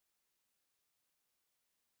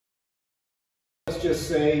let's just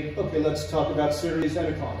say, okay, let's talk about series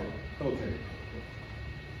and a comedy. Okay.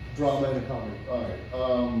 Drama and a comedy. All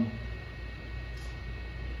right.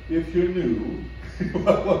 If you're new,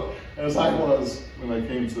 as I was when I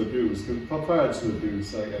came to the Deuce, because prior to the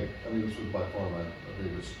Deuce, I mean, this was by far my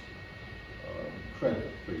biggest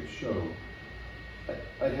credit for your show.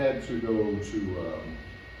 I had to go to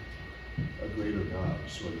a greater God,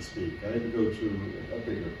 so to speak. I had to go to a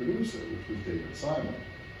bigger producer, which was David Simon.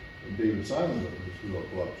 And David Simon was who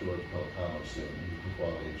brought George Thomas in, who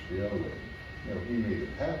brought HBO in. You know, he made it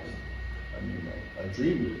happen. I mean, I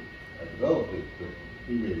dreamed it, I developed it, but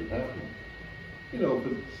he made it happen. You know,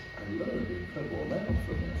 but I learned an incredible amount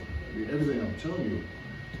from him. I mean, everything I'm telling you,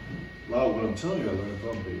 a lot of what I'm telling you, I learned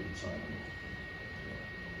from David Simon.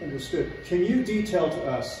 Understood. Can you detail to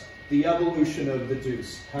us the evolution of the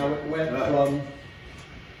Deuce? How it went from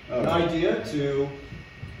an idea to...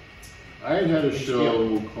 I had a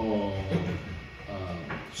show called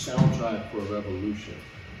Soundtrack for a Revolution.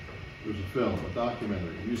 It was a film, a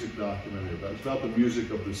documentary, a music documentary. It was about the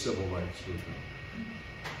music of the civil rights movement.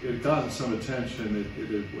 It had gotten some attention.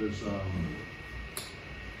 It was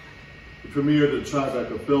it premiered at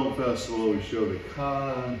Tribeca Film Festival. We showed at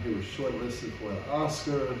Cannes. It was shortlisted for an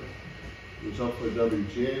Oscar. It was up for a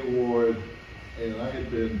WGA award. And I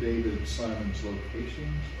had been David Simon's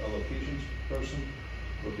locations person,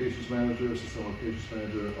 locations manager, assistant locations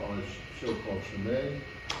manager on a show called Chimay.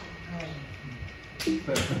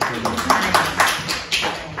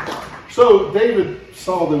 So David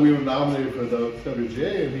saw that we were nominated for the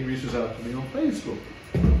WGA, and he reaches out to me on Facebook.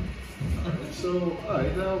 So, all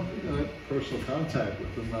right, now, you know, personal contact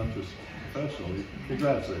with him, not just professionally.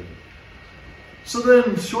 Congratulations. So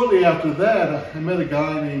then, shortly after that, I met a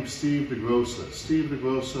guy named Steve DeGrossa. Steve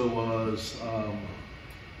DeGrossa was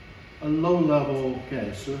a low-level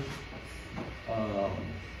gangster,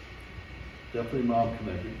 definitely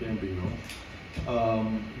Mafia-connected, Gambino.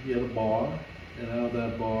 He had a bar, and out of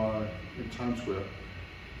that bar in Times Square,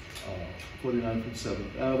 49th and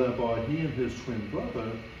 7th, out of that bar, he and his twin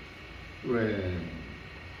brother ran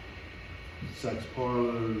sex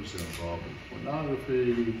parlors involved in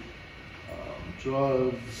pornography,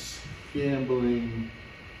 drugs, gambling.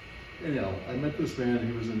 Anyhow, I met this man,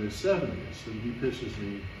 he was in his 70s, and he pitches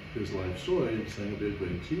me his life story and saying it'd be a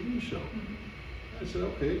great TV show. I said,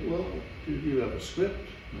 okay, well, do you have a script?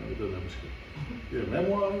 No, he doesn't have a script. Do you have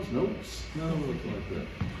memoirs, notes? No, nothing like that.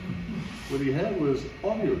 What he had was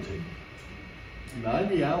audio tape.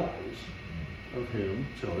 90 hours of him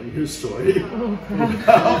telling his story.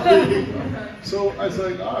 So I was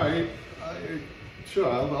like, all right, sure,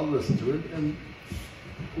 I'll listen to it. And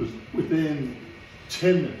it was within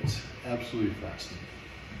 10 minutes, absolutely fascinating.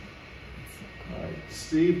 All right,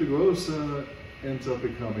 Steve DeGrossa ends up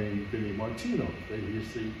becoming Vinnie Martino.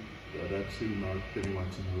 That's who Vinnie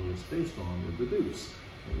Martino was based on with the Deuce.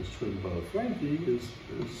 And his twin brother Frankie is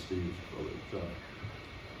Steve's brother John.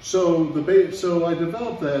 So I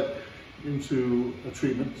developed that into a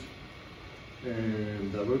treatment,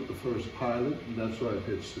 and I wrote the first pilot, and that's what I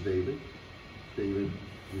pitched to David. David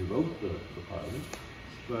rewrote the pilot,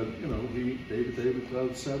 but you know, David got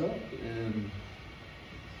it set up, and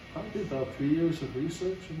probably about 3 years of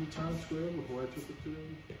research in the Times Square before I took it to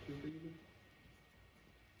David.